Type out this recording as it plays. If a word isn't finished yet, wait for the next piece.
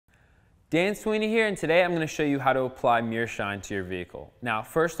Dan Sweeney here, and today I'm going to show you how to apply mirror shine to your vehicle. Now,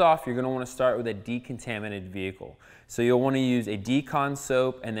 first off, you're going to want to start with a decontaminated vehicle. So you'll want to use a decon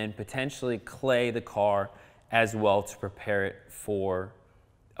soap and then potentially clay the car as well to prepare it for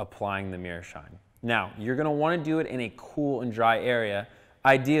applying the mirror shine. Now, you're going to want to do it in a cool and dry area,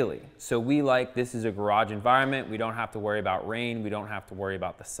 ideally. So this is a garage environment. We don't have to worry about rain. We don't have to worry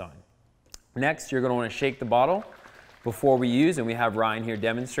about the sun. Next, you're going to want to shake the bottle before we use, and we have Ryan here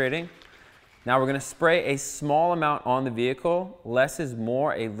demonstrating. Now we're going to spray a small amount on the vehicle. Less is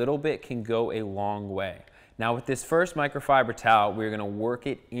more. A little bit can go a long way. Now with this first microfiber towel, we're going to work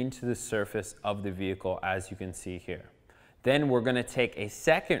it into the surface of the vehicle, as you can see here. Then we're going to take a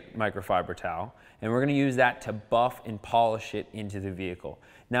second microfiber towel and we're going to use that to buff and polish it into the vehicle.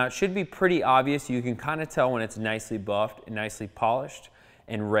 Now it should be pretty obvious. You can kind of tell when it's nicely buffed and nicely polished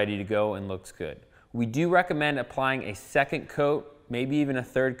and ready to go and looks good. We do recommend applying a second coat, maybe even a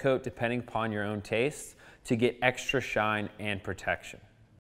third coat depending upon your own taste, to get extra shine and protection.